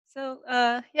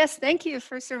Yes, thank you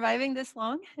for surviving this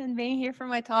long and being here for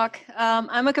my talk.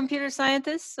 I'm a computer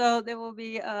scientist, so there will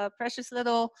be precious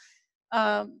little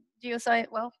geoscience,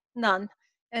 well, none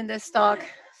in this talk.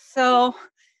 So,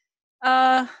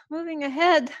 moving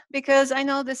ahead, because I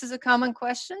know this is a common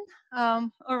question,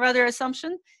 or rather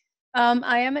assumption.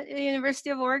 I am at the University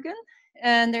of Oregon,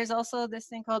 and there's also this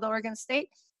thing called Oregon State,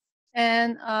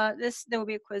 and there will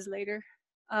be a quiz later.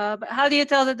 But how do you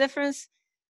tell the difference?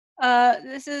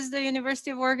 This is the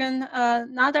University of Oregon,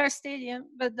 not our stadium,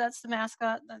 but that's the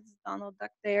mascot. That's Donald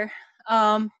Duck there.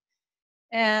 Um,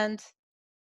 and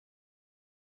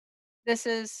this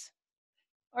is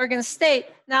Oregon State.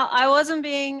 Now, I wasn't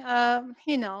being,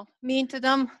 mean to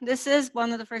them. This is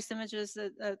one of the first images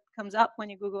that comes up when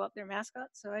you Google up their mascot,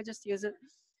 so I just use it.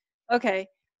 Okay,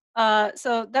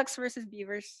 so ducks versus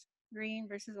beavers, green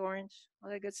versus orange,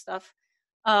 all that good stuff.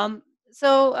 Um,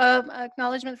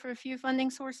 Acknowledgement for a few funding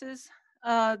sources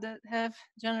that have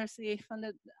generously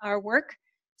funded our work.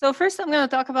 So first I'm going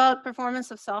to talk about performance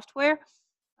of software,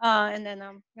 and then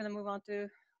I'm going to move on to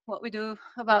what we do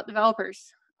about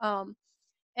developers.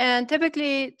 And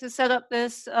typically to set up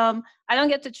this, I don't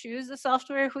get to choose the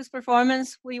software whose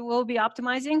performance we will be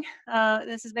optimizing.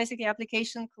 This is basically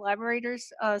application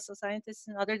collaborators, so scientists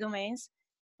in other domains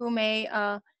who may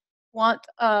want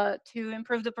to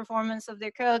improve the performance of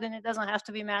their code, and it doesn't have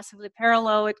to be massively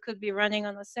parallel. It could be running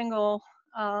on a single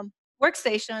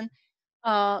workstation,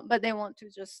 but they want to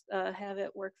just have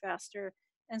it work faster.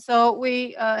 And so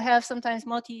we have sometimes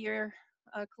multi-year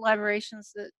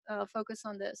collaborations that focus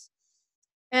on this.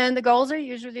 And the goals are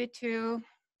usually to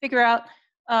figure out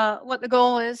what the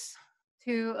goal is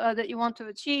to that you want to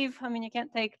achieve. I mean, you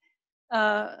can't take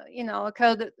a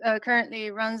code that currently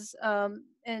runs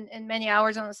in many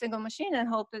hours on a single machine and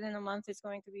hope that in a month it's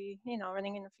going to be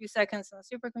running in a few seconds on a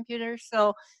supercomputer.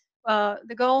 So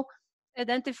the goal,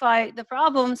 identify the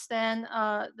problems then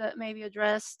that may be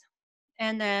addressed,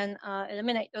 and then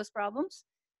eliminate those problems,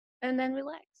 and then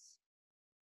relax.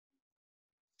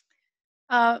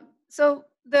 So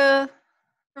the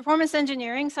performance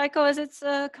engineering cycle, as it's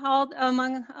called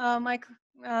among my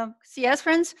CS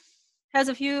friends, has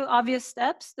a few obvious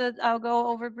steps that I'll go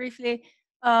over briefly.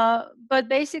 But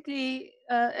basically,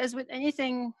 as with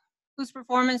anything whose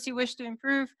performance you wish to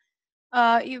improve,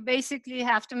 you basically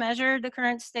have to measure the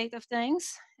current state of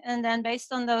things. And then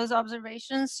based on those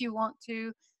observations, you want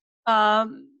to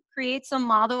create some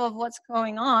model of what's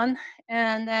going on.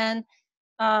 And then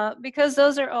because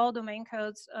those are all domain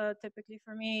codes, typically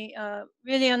for me,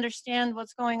 really understand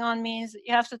what's going on means that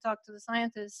you have to talk to the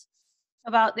scientists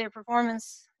about their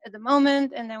performance at the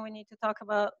moment, and then we need to talk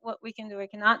about what we can do or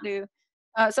cannot do.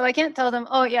 So I can't tell them,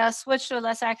 oh yeah, switch to a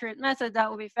less accurate method, that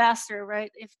will be faster,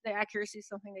 right? If the accuracy is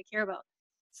something they care about.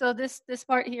 So this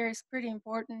part here is pretty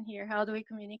important here. How do we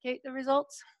communicate the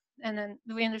results? And then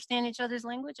do we understand each other's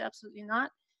language? Absolutely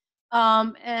not.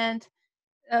 And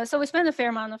so we spend a fair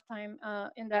amount of time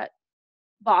in that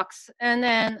box, and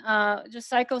then just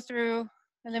cycle through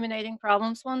eliminating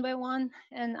problems one by one,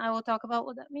 and I will talk about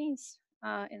what that means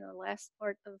in the last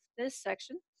part of this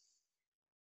section.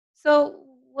 So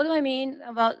what do I mean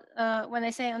about when I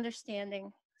say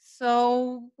understanding?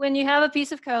 So when you have a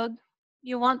piece of code,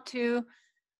 you want to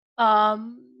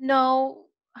know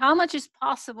how much is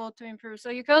possible to improve. So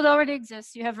your code already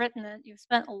exists, you have written it, you've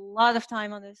spent a lot of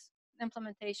time on this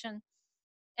implementation,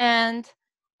 and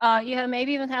you have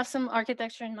maybe even have some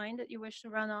architecture in mind that you wish to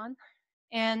run on,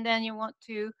 and then you want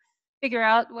to figure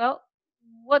out, well,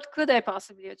 what could I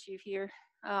possibly achieve here?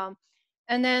 And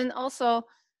then also,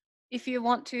 if you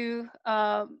want to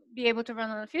be able to run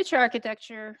on a future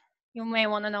architecture, you may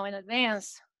want to know in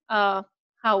advance how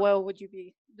well would you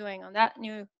be doing on that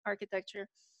new architecture.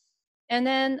 And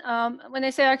then when I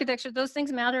say architecture, those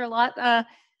things matter a lot.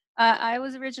 I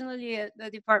was originally at the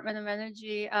Department of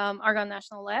Energy Argonne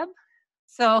National Lab.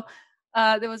 So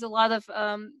there was a lot of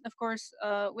course,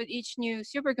 with each new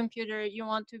supercomputer, you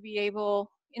want to be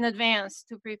able in advance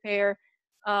to prepare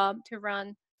to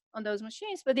run on those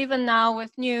machines. But even now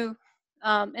with new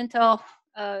Intel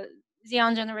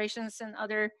Xeon generations and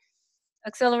other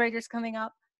accelerators coming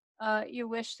up, you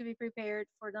wish to be prepared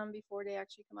for them before they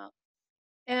actually come out.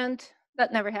 And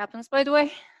that never happens, by the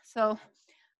way. So,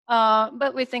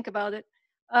 but we think about it.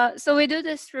 So we do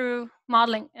this through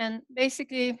modeling, and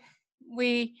basically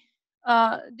we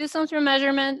do some through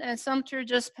measurement and some through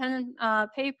just pen and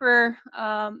paper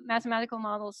mathematical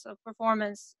models of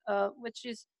performance, which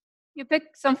is you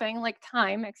pick something like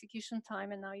time, execution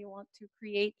time, and now you want to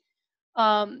create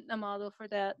a model for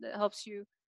that that helps you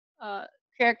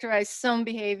characterize some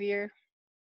behavior.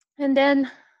 And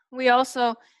then we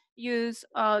also use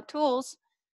tools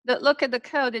that look at the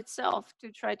code itself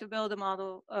to try to build a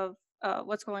model of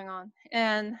what's going on.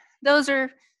 And those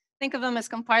are, think of them as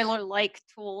compiler-like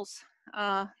tools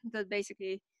that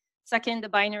basically suck in the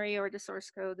binary or the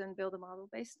source code and build a model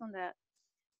based on that.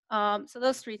 So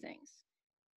those three things.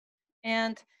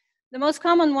 And the most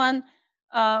common one,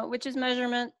 which is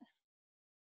measurement,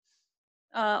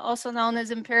 also known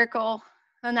as empirical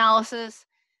analysis.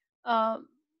 Uh,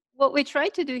 what we try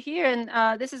to do here,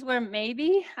 and this is where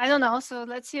maybe, I don't know, so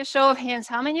let's see a show of hands.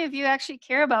 How many of you actually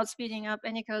care about speeding up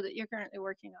any code that you're currently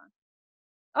working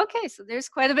on? Okay, so there's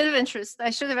quite a bit of interest. I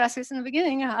should have asked this in the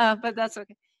beginning, but that's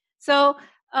okay. So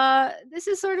this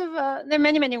is sort of, there are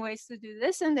many, many ways to do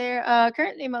this, and they're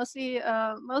currently mostly,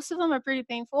 most of them are pretty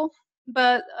painful,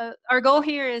 but our goal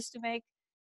here is to make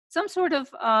some sort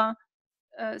of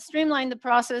streamline the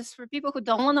process for people who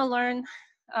don't want to learn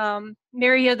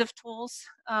myriad of tools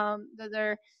that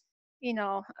are, you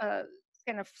know,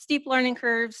 kind of steep learning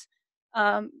curves.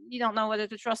 You don't know whether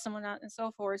to trust them or not, and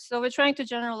so forth. So we're trying to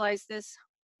generalize this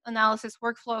analysis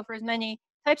workflow for as many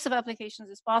types of applications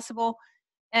as possible,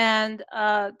 and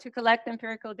to collect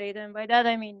empirical data. And by that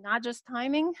I mean not just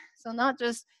timing. So not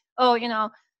just, oh, you know,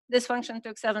 this function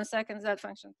took 7 seconds, that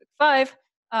function took 5.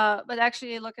 But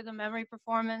actually look at the memory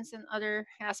performance and other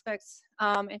aspects.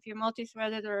 If you're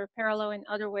multi-threaded or parallel in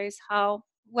other ways, how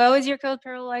well is your code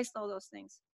parallelized? All those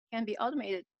things can be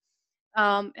automated.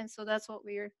 And so that's what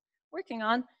we're working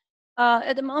on.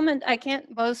 At the moment, I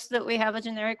can't boast that we have a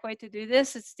generic way to do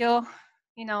this. It's still,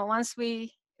 you know, once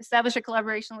we establish a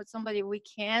collaboration with somebody, we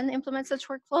can implement such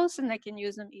workflows and they can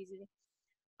use them easily.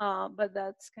 But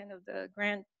that's kind of the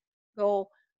grand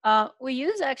goal. We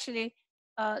use actually,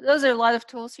 those are a lot of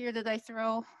tools here that I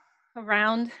throw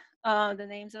around the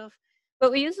names of,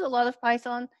 but we use a lot of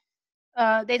Python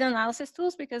data analysis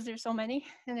tools because there's so many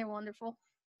and they're wonderful.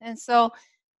 And so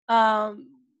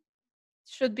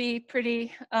should be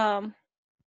pretty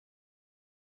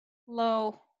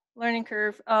low learning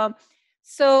curve.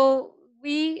 So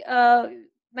we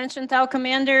mentioned Tau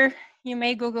Commander. You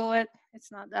may Google it.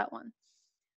 It's not that one.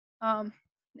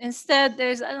 Instead,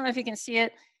 there's, I don't know if you can see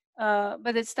it,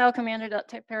 but it's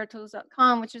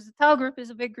taocommander.paratools.com, which is the Tau group is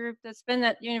a big group that's been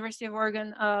at University of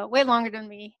Oregon way longer than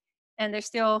me, and they're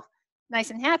still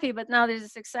nice and happy, but now there's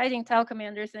this exciting Tau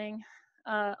Commander thing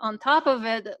on top of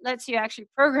it that lets you actually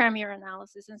program your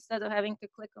analysis instead of having to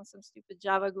click on some stupid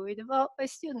Java GUI developed by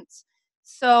students.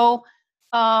 So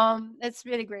it's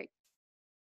really great.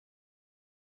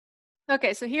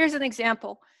 Okay, so here's an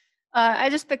example. I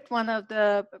just picked one of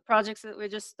the projects that we're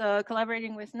just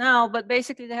collaborating with now, but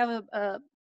basically they have a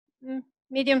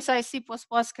medium-sized C++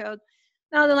 code.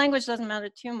 Now the language doesn't matter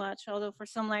too much, although for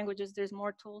some languages there's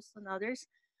more tools than others.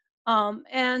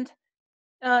 And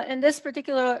in this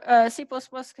particular C++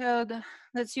 code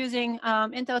that's using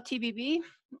Intel TBB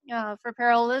for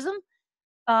parallelism,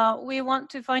 we want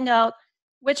to find out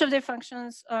which of the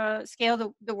functions scale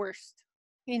the worst.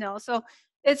 You know, so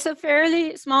it's a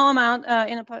fairly small amount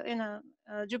in a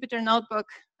Jupyter notebook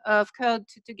of code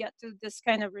to get to this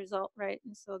kind of result, right?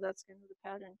 And so that's kind of the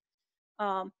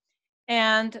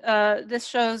pattern. This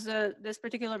shows this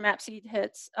particular map seed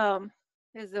hits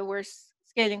is the worst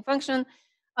scaling function.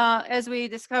 As we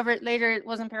discovered later, it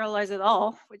wasn't parallelized at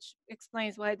all, which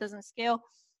explains why it doesn't scale.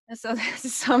 And so this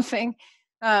is something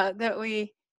that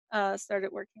we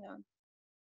started working on.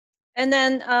 And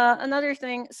then another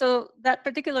thing, so that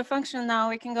particular function now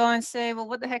we can go and say, well,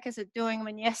 what the heck is it doing? I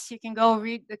mean, yes, you can go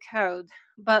read the code,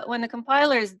 but when the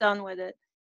compiler is done with it,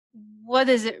 what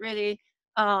is it really?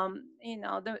 You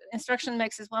know, the instruction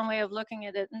mix is one way of looking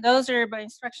at it. And those are, by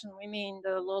instruction, we mean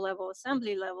the low-level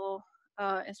assembly level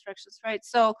instructions, right?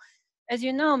 So as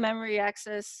you know, memory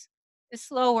access is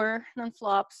slower than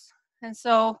flops. And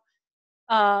so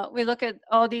we look at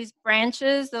all these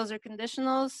branches, those are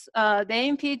conditionals. They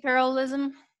impede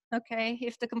parallelism. Okay,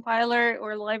 if the compiler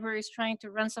or library is trying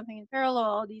to run something in parallel,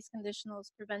 all these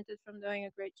conditionals prevent it from doing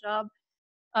a great job.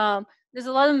 There's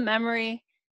a lot of memory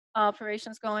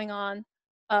operations going on.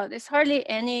 There's hardly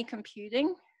any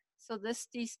computing. So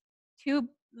these two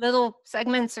little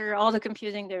segments are all the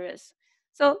computing there is.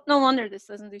 So no wonder this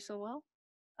doesn't do so well.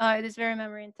 It is very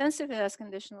memory intensive, it has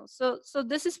conditionals. So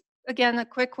this is, again, a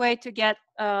quick way to get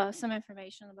some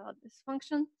information about this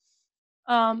function.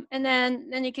 And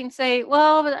then you can say,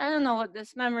 well, but I don't know what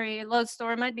this memory load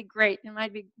store might be great. It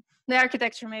might be, the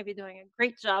architecture may be doing a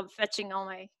great job fetching all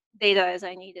my data as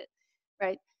I need it,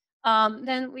 right?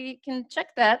 Then we can check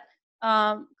that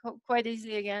quite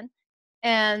easily again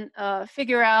and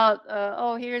figure out,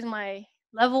 oh, here's my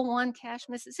level 1 cache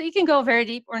miss. So you can go very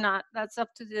deep or not. That's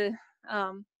up to the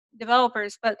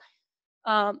developers. But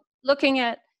looking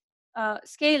at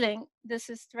scaling, this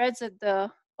is threads at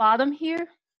the bottom here,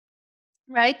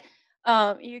 right?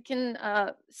 You can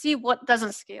see what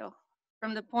doesn't scale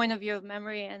from the point of view of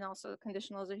memory, and also the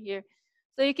conditionals are here.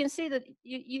 So you can see that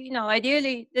you know,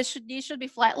 ideally these should be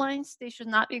flat lines. They should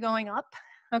not be going up,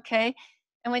 okay?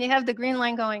 And when you have the green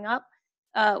line going up,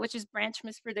 which is branch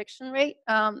misprediction rate,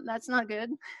 that's not good.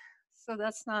 So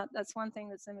that's one thing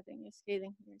that's limiting your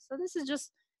scaling here. So this is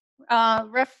just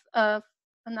ref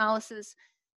analysis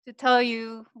to tell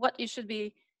you what you should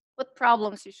be, what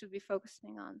problems you should be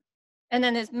focusing on. And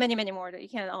then there's many, many more that you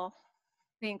can't all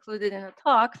be included in a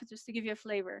talk, just to give you a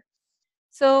flavor.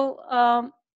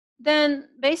 So then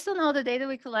based on all the data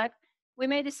we collect, we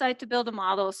may decide to build a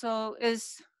model. So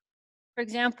for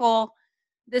example,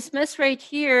 this miss rate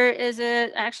here, is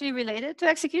it actually related to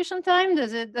execution time?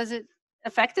 Does it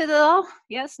affect it at all?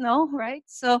 Yes, no, right?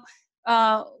 So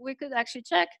we could actually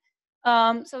check.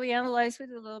 So we analyze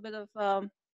with a little bit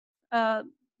of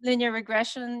linear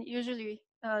regression, usually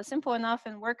simple enough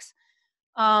and works.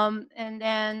 And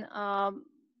then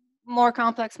more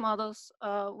complex models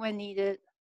when needed,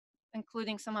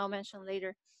 including some I'll mention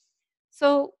later.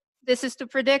 So this is to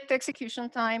predict execution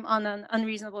time on an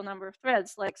unreasonable number of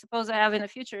threads. Like suppose I have in the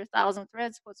future 1,000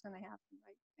 threads, what's going to happen,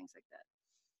 right? Things like that.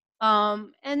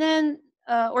 And then,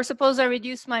 or suppose I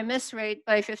reduce my miss rate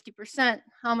by 50%,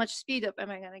 how much speed up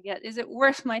am I going to get? Is it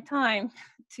worth my time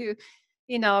to,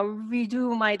 you know,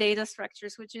 redo my data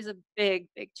structures, which is a big,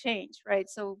 big change, right?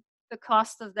 So the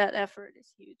cost of that effort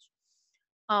is huge.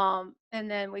 And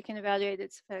then we can evaluate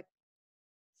its effect.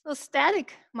 So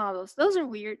static models, those are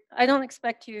weird. I don't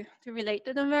expect you to relate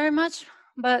to them very much,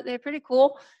 but they're pretty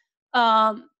cool.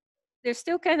 They're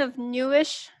still kind of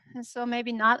newish, and so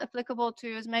maybe not applicable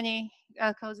to as many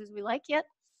codes as we like yet.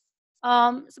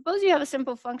 Suppose you have a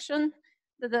simple function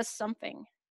that does something.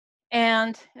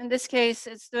 And in this case,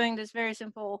 it's doing this very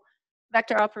simple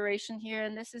vector operation here.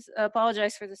 And this is,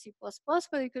 apologize for the C++, but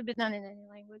it could be done in any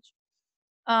language.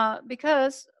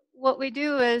 Because what we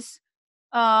do is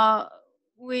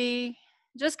we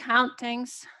just count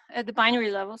things at the binary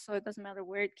level, so it doesn't matter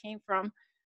where it came from.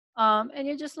 And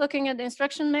you're just looking at the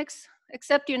instruction mix,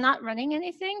 except you're not running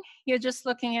anything. You're just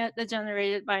looking at the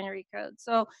generated binary code.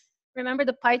 So remember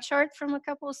the pie chart from a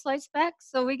couple of slides back?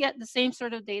 So we get the same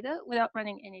sort of data without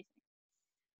running anything.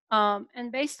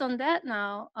 And based on that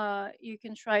now, you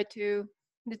can try to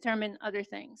determine other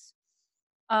things.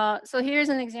 So here's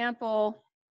an example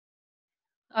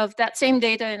of that same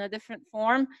data in a different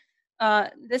form.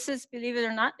 This is, believe it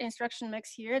or not, the instruction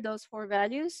mix here, those 4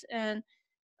 values. And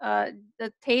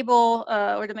the table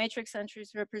or the matrix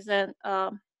entries represent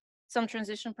some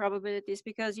transition probabilities,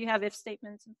 because you have if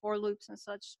statements and for loops and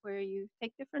such where you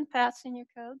take different paths in your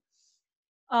code.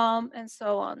 And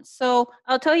so on. So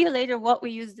I'll tell you later what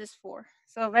we use this for.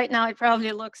 So right now it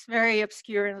probably looks very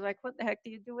obscure and like, what the heck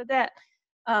do you do with that?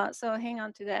 So hang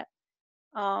on to that.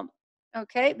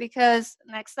 Okay, because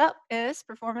next up is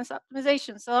performance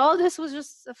optimization. So all this was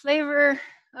just a flavor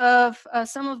of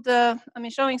some of the,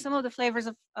 showing some of the flavors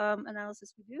of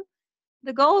analysis we do.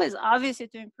 The goal is obviously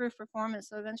to improve performance.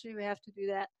 So eventually we have to do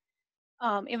that,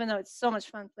 even though it's so much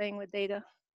fun playing with data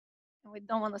and we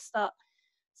don't want to stop.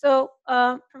 So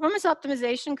performance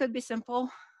optimization could be simple,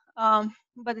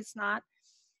 but it's not.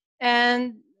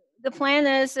 And the plan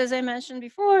is, as I mentioned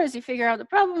before, is you figure out the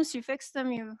problems, you fix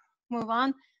them, you move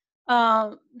on.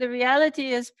 The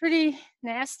reality is pretty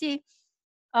nasty.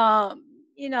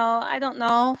 You know, I don't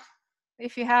know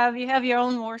if you have your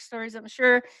own war stories, I'm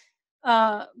sure.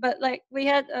 But like we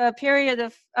had a period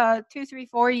of 2, 3,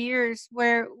 4 years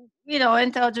where, you know,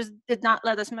 Intel just did not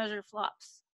let us measure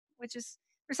flops, which is,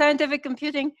 for scientific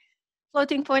computing,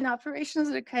 floating point operations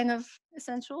are kind of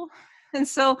essential. And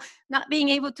so not being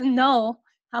able to know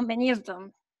how many of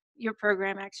them your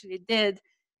program actually did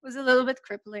was a little bit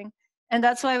crippling. And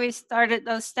that's why we started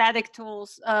those static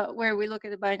tools where we look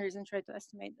at the binaries and try to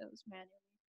estimate those manually.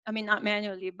 I mean, not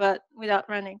manually, but without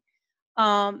running.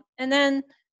 And then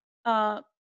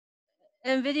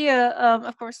NVIDIA,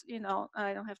 of course, you know,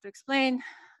 I don't have to explain.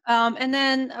 And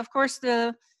then, of course,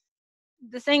 the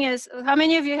thing is, how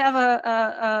many of you have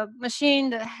a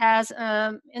machine that has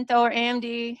Intel or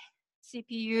AMD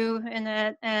CPU in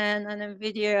it and an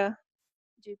NVIDIA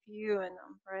GPU in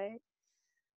them, right?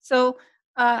 So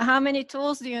how many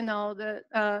tools do you know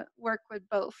that work with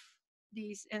both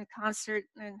these in concert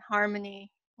and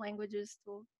harmony languages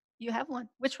tool? You have one.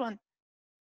 Which one?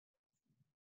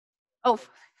 Oh,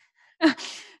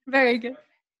 very good.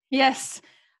 Yes.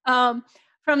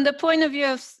 From the point of view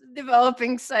of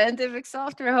developing scientific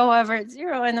software, however, it's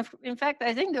 0. And in fact,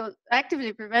 I think they'll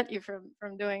actively prevent you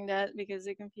from doing that because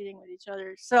they're competing with each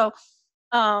other. So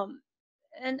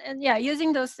and yeah,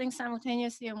 using those things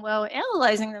simultaneously and well,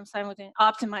 analyzing them simultaneously,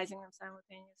 optimizing them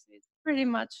simultaneously, it's pretty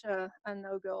much a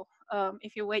no-go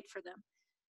if you wait for them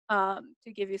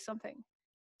to give you something.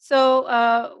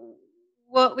 So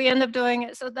what we end up doing,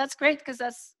 so that's great because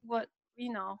that's what,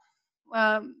 you know,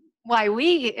 why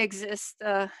we exist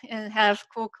and have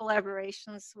cool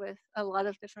collaborations with a lot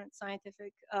of different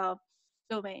scientific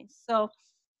domains. So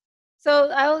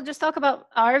I'll just talk about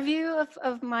our view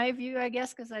of my view, I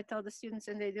guess, because I tell the students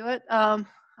and they do it,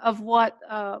 of what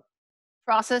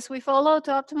process we follow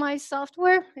to optimize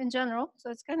software in general.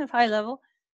 So it's kind of high level.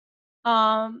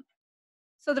 Um,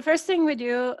 so the first thing we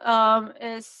do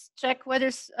is check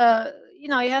whether, you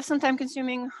know, you have some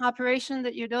time-consuming operation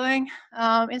that you're doing.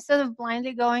 Instead of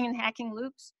blindly going and hacking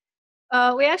loops,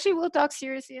 we actually will talk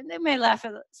seriously, and they may laugh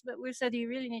at us, but we said you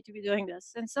really need to be doing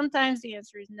this. And sometimes the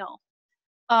answer is no.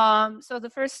 So the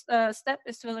first step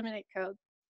is to eliminate code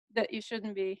that you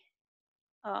shouldn't be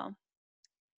um,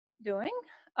 doing.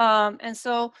 And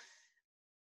so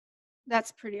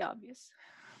that's pretty obvious.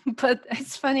 But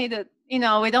it's funny that, you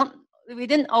know, we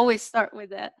didn't always start with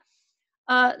that.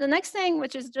 The next thing,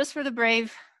 which is just for the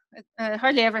brave, it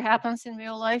hardly ever happens in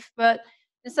real life, but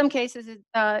in some cases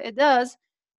it does,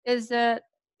 is that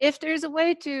if there's a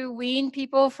way to wean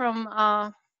people from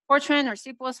Fortran or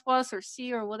C++ or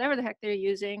C or whatever the heck they're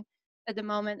using at the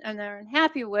moment and they're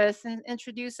unhappy with, and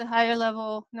introduce a higher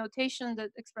level notation that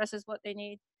expresses what they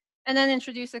need, and then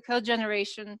introduce a code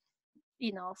generation,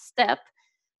 you know, step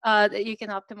that you can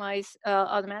optimize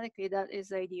automatically, that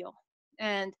is ideal.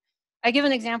 And I give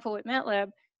an example with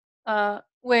MATLAB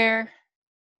where,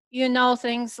 you know,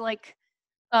 things like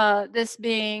this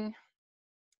being,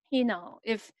 you know,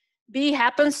 if B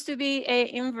happens to be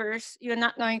A inverse, you're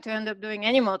not going to end up doing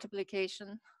any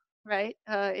multiplication, right?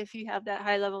 If you have that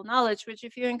high level knowledge, which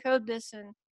if you encode this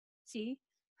in C,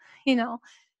 you know,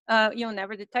 you'll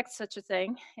never detect such a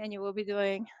thing, and you will be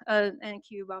doing an n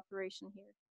cube operation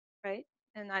here, right?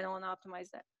 And I don't want to optimize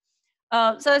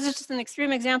that. So it's just an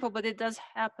extreme example, but it does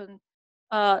happen.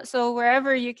 So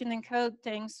wherever you can encode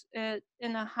things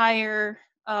in a higher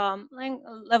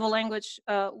level language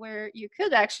where you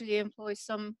could actually employ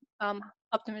some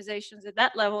optimizations at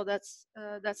that level, that's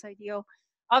ideal.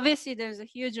 Obviously, there's a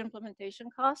huge implementation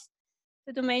cost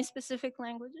to domain-specific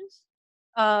languages,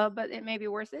 but it may be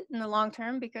worth it in the long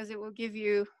term because it will give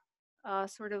you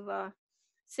sort of a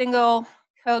single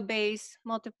code base,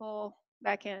 multiple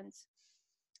backends,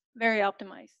 very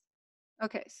optimized.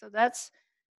 Okay, so that's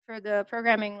for the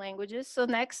programming languages. So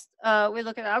next, we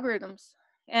look at algorithms.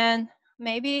 And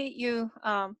maybe you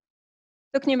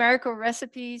took numerical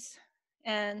recipes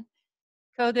and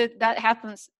coded. That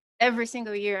happens every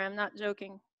single year. I'm not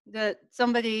joking. That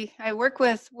somebody I work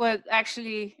with would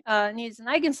actually needs an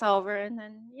eigensolver, and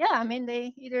then yeah, I mean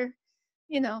they either,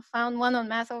 you know, found one on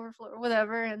Math Overflow or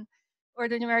whatever, and or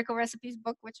the numerical recipes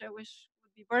book, which I wish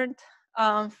would be burnt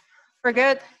um, for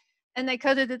good, and they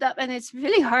coded it up, and it's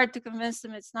really hard to convince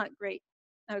them it's not great.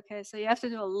 Okay, so you have to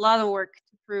do a lot of work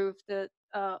to prove that.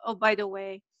 Oh, by the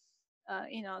way,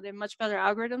 you know, they're much better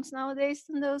algorithms nowadays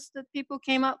than those that people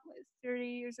came up with 30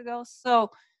 years ago.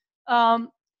 Um,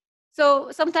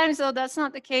 so sometimes though that's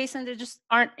not the case, and there just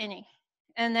aren't any,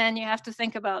 and then you have to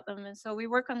think about them. And so we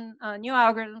work on new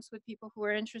algorithms with people who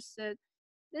are interested.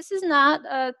 This is not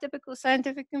typical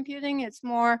scientific computing. It's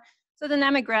more so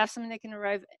dynamic graphs. I mean, they can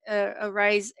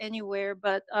arise anywhere,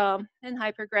 but and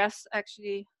hypergraphs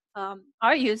actually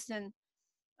are used in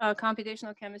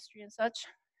computational chemistry and such.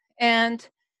 And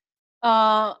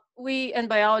we and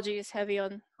biology is heavy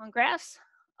on graphs.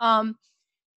 Um,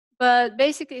 but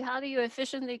basically, how do you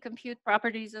efficiently compute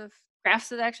properties of graphs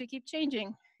that actually keep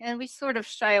changing? And we sort of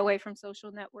shy away from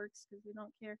social networks because we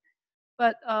don't care.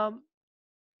 But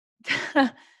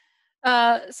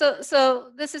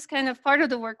so this is kind of part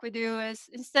of the work we do, is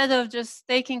instead of just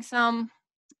taking some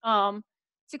um,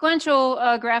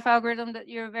 sequential graph algorithm that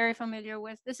you're very familiar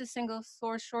with, this is single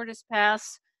source shortest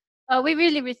path. We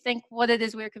really rethink what it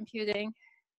is we're computing,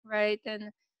 right? And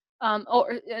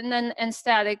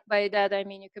static, by that I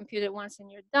mean you compute it once and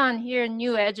you're done. Here,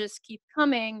 new edges keep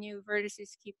coming, new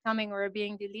vertices keep coming or are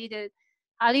being deleted.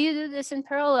 How do you do this in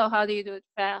parallel? How do you do it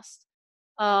fast?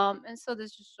 And so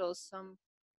this just shows some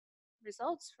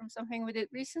results from something we did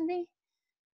recently.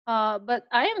 But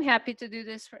I am happy to do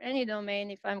this for any domain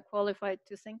if I'm qualified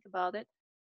to think about it.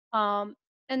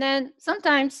 And then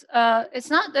sometimes it's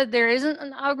not that there isn't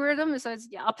an algorithm, so it's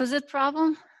the opposite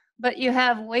problem, but you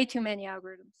have way too many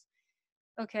algorithms.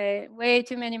 Okay, way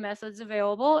too many methods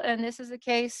available. And this is the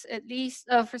case at least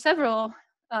for several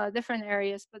different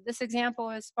areas. But this example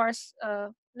is sparse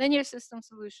linear system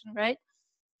solution, right?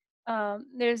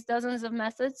 There's dozens of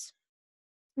methods.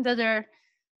 that are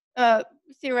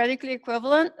theoretically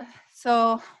equivalent.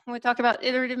 So when we talk about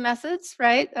iterative methods,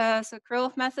 right? So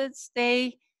Krylov methods,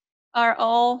 they are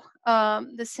all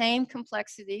the same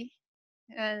complexity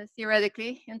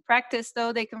theoretically. In practice,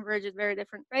 though, they converge at very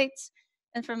different rates.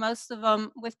 And for most of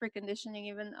them, with preconditioning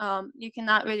even, you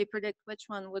cannot really predict which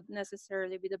one would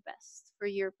necessarily be the best for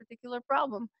your particular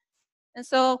problem. And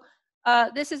so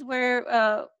this is where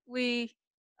how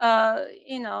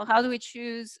do we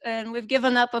choose? And we've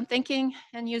given up on thinking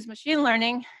and use machine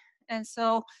learning. And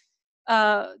so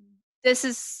uh, this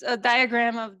is a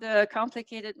diagram of the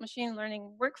complicated machine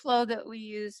learning workflow that we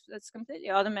use that's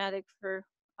completely automatic for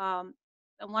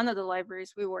one of the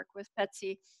libraries we work with,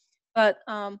 PETSI. But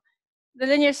the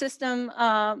linear system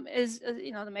is,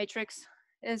 the matrix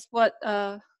is what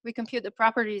we compute the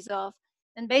properties of.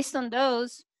 And based on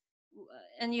those,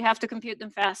 and you have to compute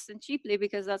them fast and cheaply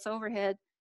because that's overhead,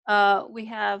 we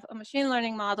have a machine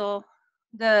learning model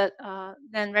that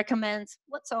then recommends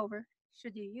what solver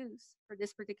should you use for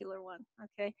this particular one,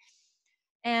 okay?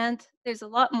 And there's a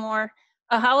lot more.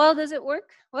 How well does it work?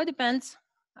 Well, it depends.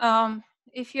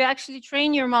 If you actually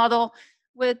train your model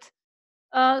with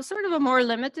sort of a more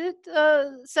limited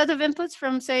set of inputs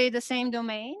from, say, the same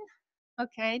domain,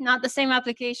 okay, not the same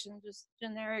application, just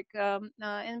generic.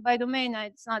 And by domain,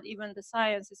 it's not even the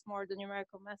science, it's more the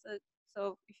numerical method.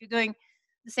 So if you're doing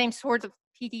the same sort of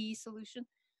PDE solution,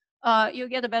 you'll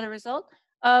get a better result.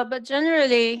 But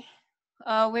generally,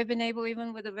 we've been able,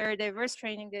 even with a very diverse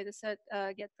training data set,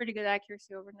 get pretty good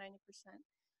accuracy over 90%,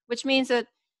 which means that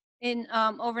in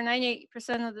over 98%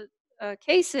 of the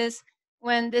cases,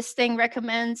 when this thing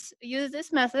recommends use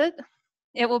this method,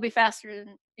 it will be faster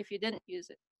than if you didn't use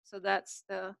it. So that's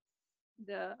the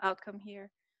outcome here.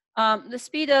 The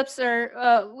speed ups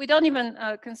are, we don't even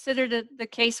consider the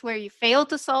case where you fail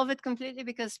to solve it completely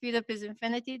because speed up is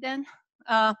infinity then.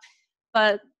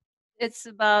 But it's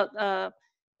about,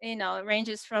 it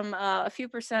ranges from a few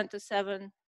percent to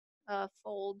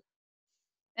 7-fold.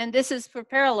 And this is for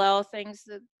parallel things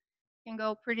that can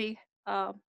go pretty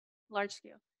large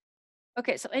scale.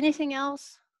 Okay, so anything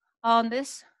else on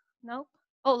this? Nope.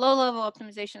 Oh, low level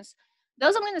optimizations.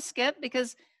 Those I'm going to skip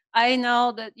because I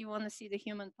know that you want to see the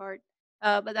human part,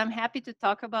 but I'm happy to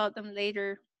talk about them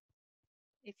later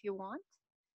if you want.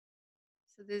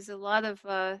 So there's a lot of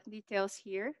details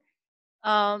here.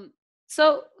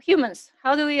 So humans,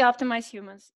 how do we optimize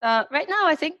humans? Right now,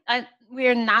 I think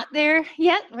we're not there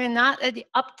yet. We're not at the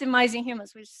optimizing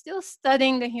humans. We're still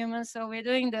studying the humans. So we're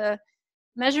doing the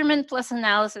measurement plus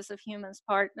analysis of humans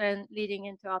part and leading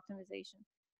into optimization.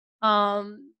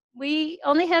 We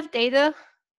only have data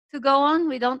to go on.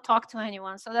 We don't talk to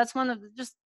anyone. So that's one of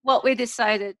just what we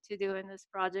decided to do in this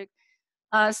project.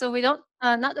 So we don't,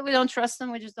 not that we don't trust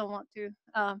them, we just don't want to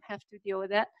have to deal with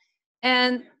that.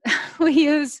 And we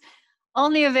use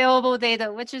only available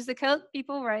data, which is the code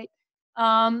people write.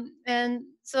 And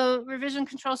so revision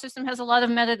control system has a lot of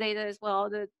metadata as well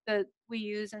that we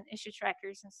use in issue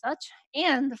trackers and such.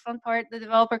 And the fun part, the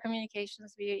developer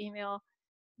communications via email,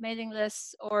 mailing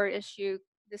lists, or issue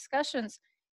discussions.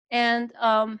 And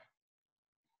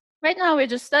right now we're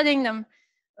just studying them,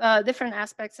 different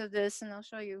aspects of this, and I'll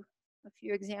show you a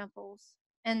few examples.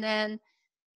 And then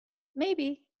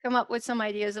maybe come up with some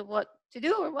ideas of what to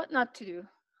do or what not to do.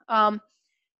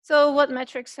 So what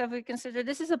metrics have we considered?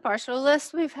 This is a partial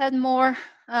list. We've had more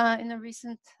in the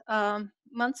recent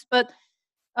months, but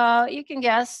you can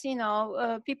guess,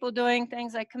 people doing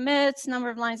things like commits, number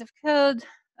of lines of code,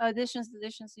 additions,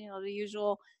 deletions, the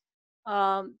usual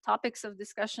topics of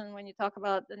discussion when you talk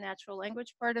about the natural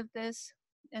language part of this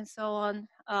and so on.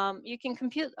 You can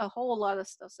compute a whole lot of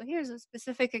stuff. So here's a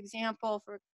specific example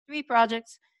for 3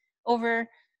 projects over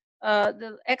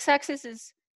the x-axis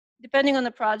is depending on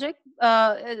the project,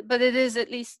 but it is at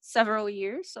least several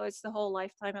years. So it's the whole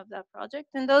lifetime of that project.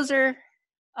 And those are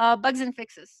bugs and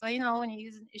fixes. So, when you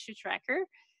use an issue tracker,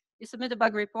 you submit a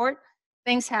bug report,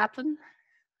 things happen.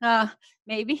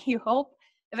 Maybe, you hope,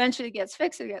 eventually it gets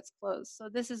fixed, it gets closed. So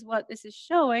this is what this is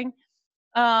showing.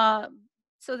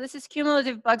 So this is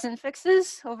cumulative bugs and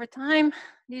fixes over time.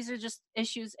 These are just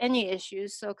issues, any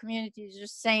issues. So community is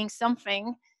just saying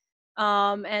something,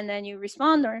 and then you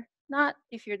respond or not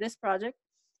if you're this project.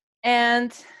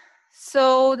 And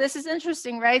so this is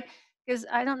interesting, right? Because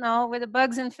I don't know, with the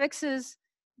bugs and fixes,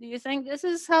 do you think this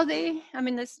is how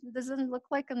this doesn't look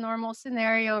like a normal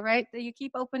scenario, right? That you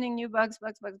keep opening new bugs,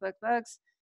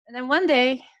 and then one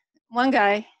day, one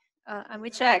guy, and we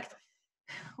checked,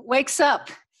 wakes up,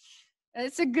 and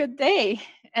it's a good day,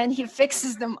 and he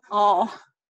fixes them all.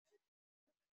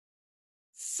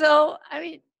 So,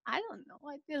 I don't know,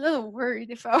 I'd be a little worried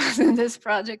if I was in this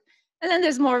project. And then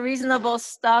there's more reasonable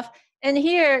stuff. And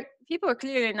here, people are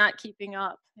clearly not keeping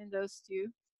up in those two.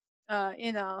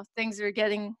 You know, things are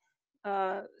getting,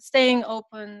 staying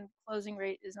open, closing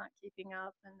rate is not keeping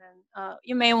up. And then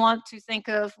you may want to think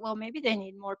of, well, maybe they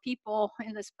need more people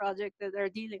in this project that are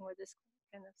dealing with this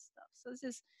kind of stuff. So this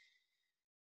is,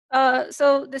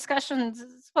 so discussions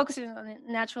focusing on the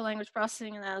natural language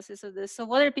processing analysis of this. So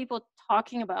what are people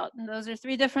talking about? And those are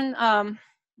three different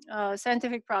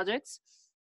scientific projects.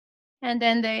 And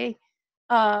then they,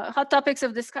 hot topics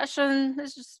of discussion, this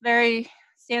is just very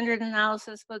standard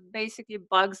analysis, but basically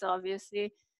bugs,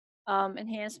 obviously,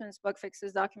 enhancements, bug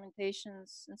fixes,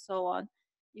 documentations, and so on.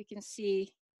 You can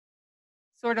see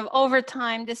sort of over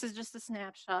time, this is just a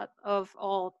snapshot of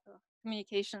all the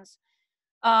communications.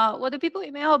 What do people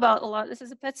email about a lot? This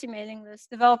is a Petsy mailing list,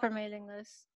 developer mailing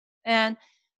list. And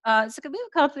it's a bit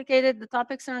complicated. The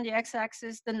topics are on the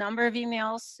x-axis, the number of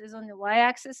emails is on the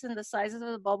y-axis, and the size of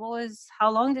the bubble is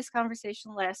how long this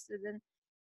conversation lasted. And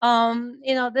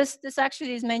you know, this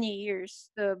actually is many years.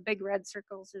 The big red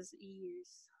circles is years.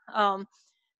 And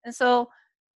so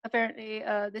apparently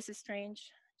this is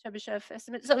strange. Chebyshev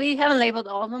estimate. So we haven't labeled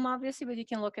all of them, obviously, but you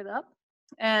can look it up.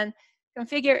 And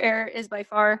configure error is by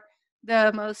far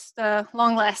the most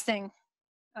long-lasting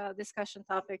discussion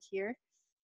topic here.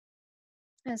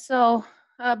 And so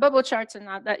bubble charts are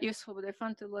not that useful, but they're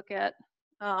fun to look at.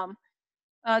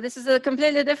 This is a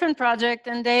completely different project,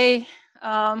 and they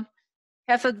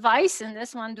have advice in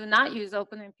this one: do not use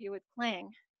OpenMP with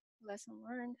Clang. Lesson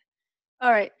learned.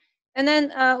 All right, and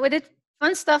then we did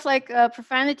fun stuff like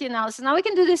profanity analysis. Now we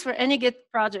can do this for any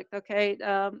Git project, okay?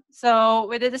 So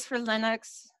we did this for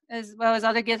Linux as well as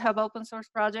other GitHub open source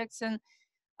projects, and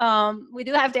we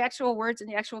do have the actual words and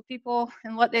the actual people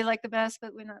and what they like the best,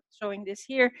 but we're not showing this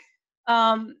here.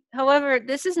 However,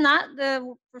 this is not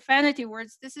the profanity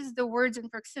words. This is the words in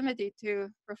proximity to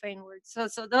profane words.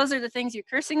 So those are the things you're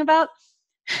cursing about.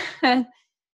 And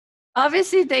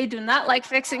obviously, they do not like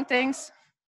fixing things.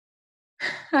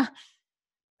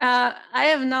 I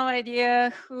have no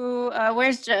idea who,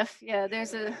 where's Jeff? Yeah,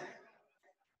 there's a,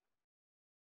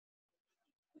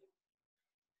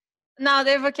 now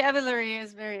their vocabulary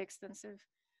is very extensive.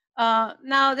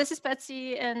 Now this is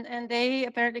Betsy, and they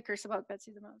apparently curse about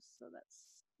Betsy the most. So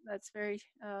that's very,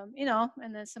 you know,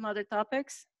 and then some other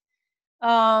topics.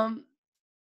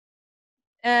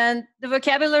 And the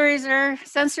vocabularies are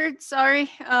censored, sorry.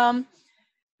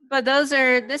 But those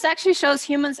are, this actually shows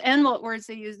humans and what words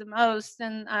they use the most,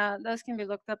 and those can be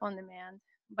looked up on demand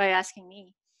by asking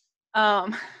me.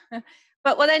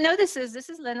 But what I notice is this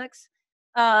is Linux,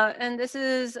 and this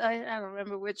is, I don't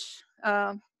remember which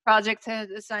project,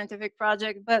 a scientific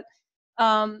project, but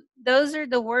those are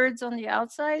the words on the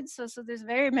outside. So there's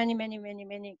very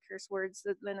many curse words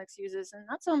that Linux uses, and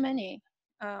not so many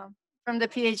from the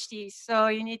PhDs. So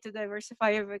you need to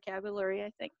diversify your vocabulary,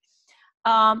 I think.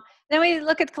 Then we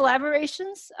look at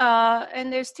collaborations,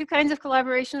 and there's two kinds of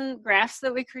collaboration graphs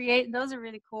that we create. Those are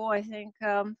really cool, I think.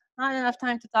 Not enough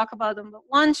time to talk about them, but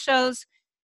one shows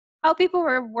how people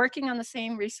were working on the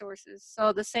same resources.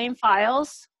 So the same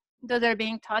files that are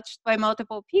being touched by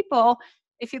multiple people.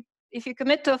 If you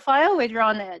commit to a file, we draw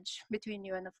an edge between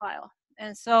you and the file.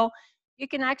 And so you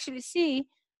can actually see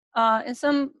in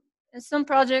some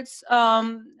projects, I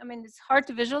mean, it's hard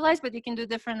to visualize, but you can do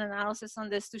different analysis on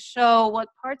this to show what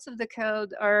parts of the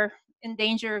code are in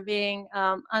danger of being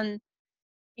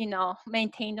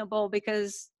maintainable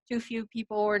because too few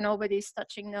people or nobody's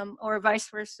touching them, or vice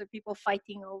versa, people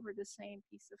fighting over the same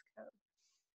piece of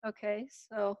code. Okay,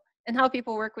 so, and how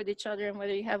people work with each other, and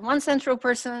whether you have one central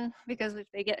person, because if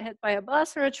they get hit by a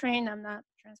bus or a train, I'm not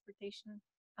transportation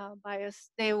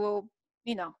biased, they will,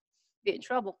 be in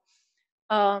trouble.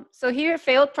 So here,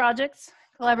 failed projects,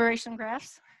 collaboration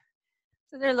graphs.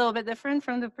 So they're a little bit different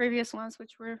from the previous ones,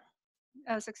 which were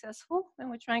successful, and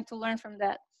we're trying to learn from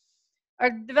that. Are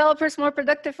developers more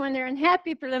productive when they're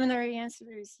unhappy? Preliminary answer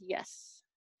is yes.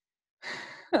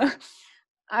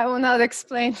 I will not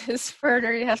explain this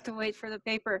further. You have to wait for the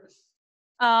paper.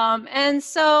 And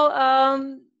so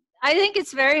I think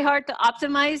it's very hard to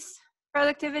optimize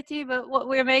productivity, but what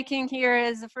we're making here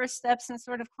is the first steps in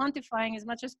sort of quantifying as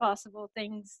much as possible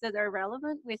things that are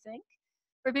relevant, we think,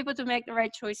 for people to make the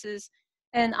right choices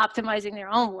and optimizing their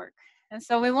own work. And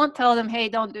so we won't tell them, hey,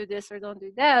 don't do this or don't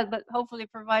do that, but hopefully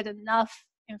provide enough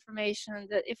information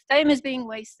that if time is being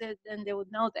wasted, then they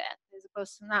would know that, as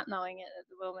opposed to not knowing it at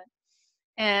the moment.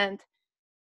 And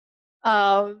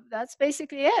that's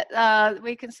basically it.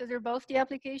 We consider both the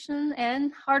application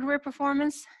and hardware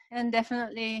performance, and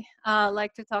definitely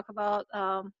like to talk about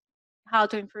how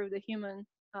to improve the human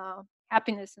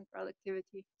happiness and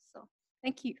productivity. So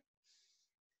thank you.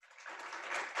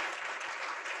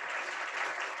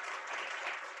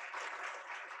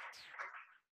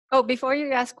 Oh, before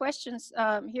you ask questions,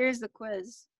 here's the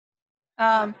quiz.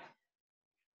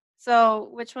 So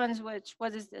which one's which?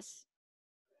 What is this?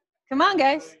 Come on,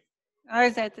 guys. Oh,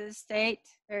 is that the state?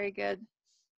 Very good.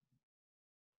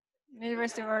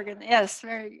 University of Oregon. Yes,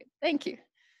 very good. Thank you.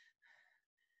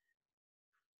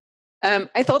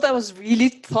 I thought that was really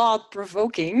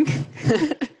thought-provoking.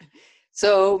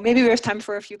 So maybe we have time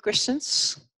for a few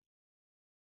questions.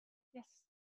 Yes.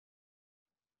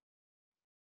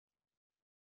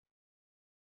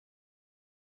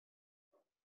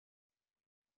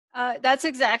 That's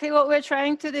exactly what we're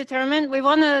trying to determine.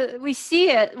 We see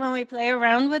it when we play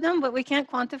around with them, but we can't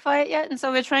quantify it yet. And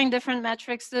so we're trying different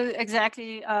metrics to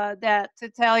exactly that, to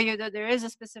tell you that there is a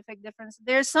specific difference.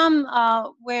 There's some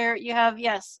where you have,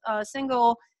 yes, a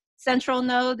single central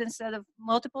node instead of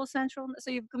multiple central. So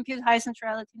you compute high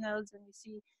centrality nodes and you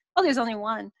see, oh, there's only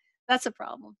one. That's a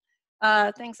problem.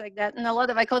 Things like that. And a lot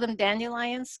of, I call them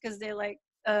dandelions because they're like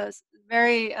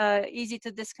very easy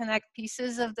to disconnect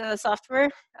pieces of the software.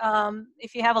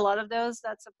 If you have a lot of those,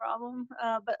 that's a problem.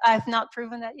 But I've not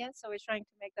proven that yet, so we're trying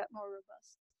to make that more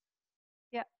robust.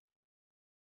 Yeah.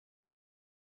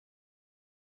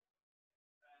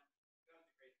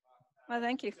 Well,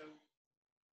 thank you.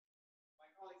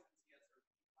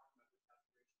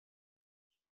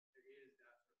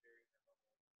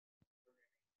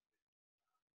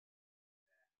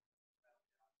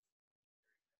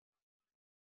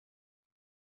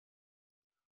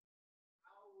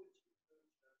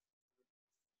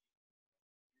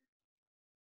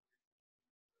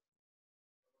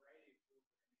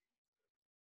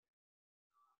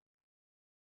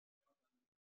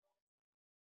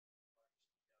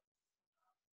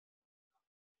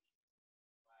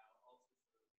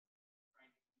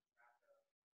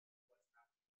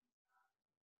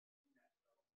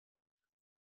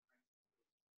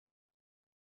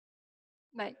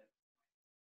 Right.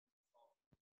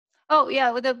 Oh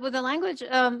yeah, with the language,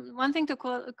 one thing to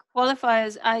qualify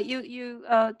is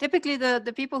typically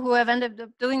the people who have ended up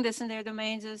doing this in their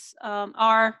domains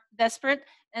are desperate,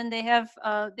 and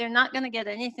they're not going to get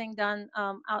anything done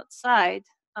outside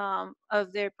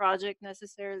of their project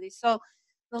necessarily. So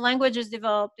the language is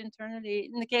developed internally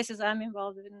in the cases I'm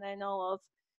involved in and I know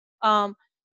of.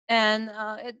 And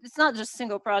it's not just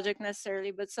single project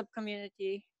necessarily, but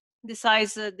sub-community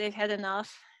decides that they've had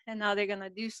enough and now they're going to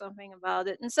do something about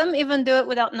it. And some even do it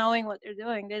without knowing what they're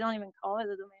doing. They don't even call it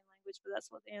a domain language, but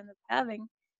that's what they end up having.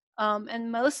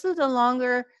 And most of the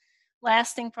longer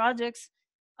lasting projects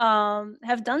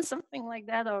have done something like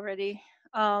that already.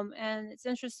 And it's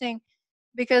interesting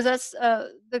because that's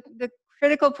the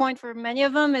critical point for many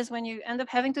of them is when you end up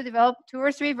having to develop 2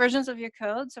 or 3 versions of your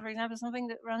code. So for example, something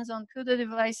that runs on CUDA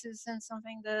devices and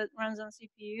something that runs on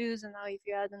CPUs. And now if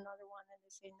you add another one and they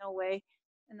say, no way.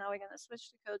 And now we're going to switch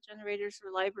to code generators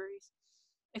or libraries.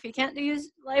 If you can't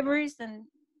use libraries, then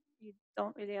you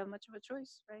don't really have much of a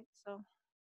choice, right? So,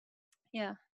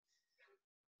 yeah.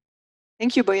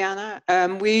 Thank you, Boyana.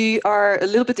 We are a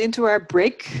little bit into our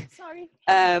break. Sorry.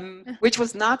 Which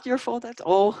was not your fault at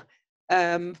all.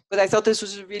 But I thought this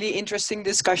was a really interesting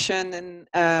discussion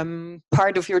and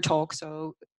part of your talk,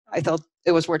 so I thought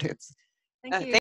it was worth it. Thank you.